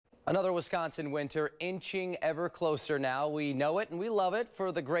Another Wisconsin winter inching ever closer now. We know it and we love it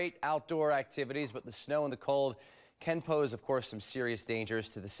for the great outdoor activities, but the snow and the cold can pose, of course, some serious dangers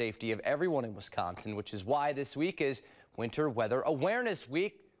to the safety of everyone in Wisconsin, which is why this week is Winter Weather Awareness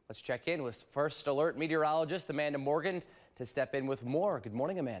Week. Let's check in with First Alert meteorologist Amanda Morgan to step in with more. Good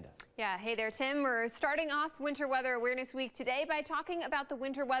morning, Amanda. Yeah, hey there, Tim. We're starting off Winter Weather Awareness Week today by talking about the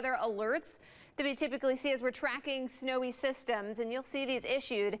winter weather alerts that we typically see as we're tracking snowy systems, and you'll see these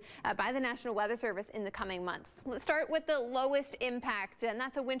issued by the National Weather Service in the coming months. Let's start with the lowest impact, and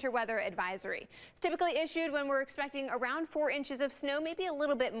that's a winter weather advisory. It's typically issued when we're expecting around 4 inches of snow, maybe a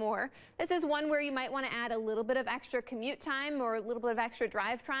little bit more. This is one where you might want to add a little bit of extra commute time or a little bit of extra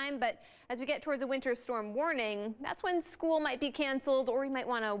drive time, but as we get towards a winter storm warning, that's when school might be canceled, or you might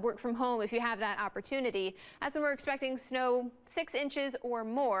want to work from home if you have that opportunity. That's when we're expecting snow 6 inches or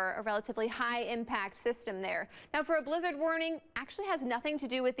more, a relatively high impact system there. Now, for a blizzard warning, actually has nothing to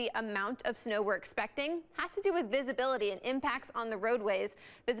do with the amount of snow we're expecting. Has to do with visibility and impacts on the roadways.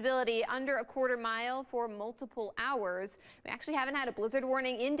 Visibility under a quarter mile for multiple hours. We actually haven't had a blizzard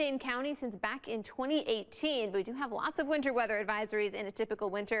warning in Dane County since back in 2018, but we do have lots of winter weather advisories in a typical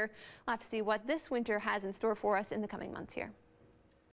winter. We'll have to see what this winter has in store for us in the coming months here.